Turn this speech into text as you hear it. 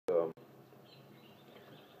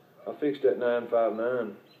fixed that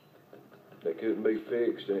 959 that couldn't be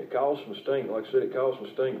fixed, and it caused some stink. Like I said, it caused some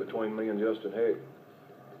stink between me and Justin Heck.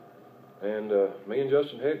 And me and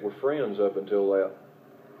Justin Heck were friends up until that.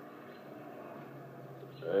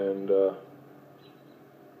 And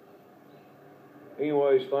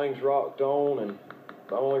anyways, things rocked on, and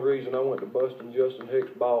the only reason I went to busting Justin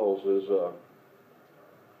Heck's balls is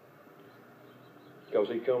because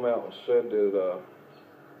he come out and said that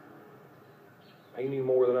he knew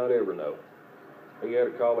more than I'd ever know. He had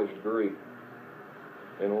a college degree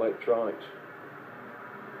in electronics.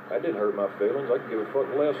 That didn't hurt my feelings. I could give a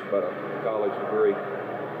fuck less about a college degree.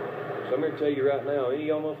 So I'm here to tell you right now, any of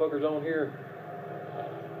y'all motherfuckers on here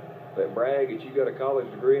that brag that you got a college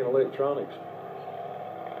degree in electronics,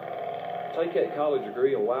 take that college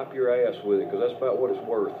degree and wipe your ass with it, because that's about what it's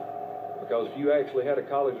worth. Because if you actually had a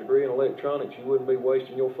college degree in electronics, you wouldn't be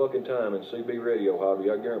wasting your fucking time in CB radio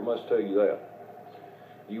hobby. I guarantee must tell you that.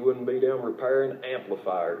 You wouldn't be down repairing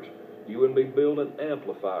amplifiers. You wouldn't be building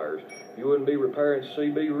amplifiers. You wouldn't be repairing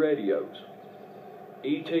CB radios.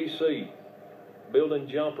 ETC, building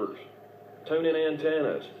jumpers, tuning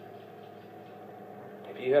antennas.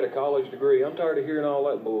 If you had a college degree, I'm tired of hearing all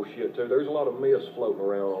that bullshit too. There's a lot of myths floating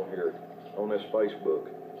around on here, on this Facebook.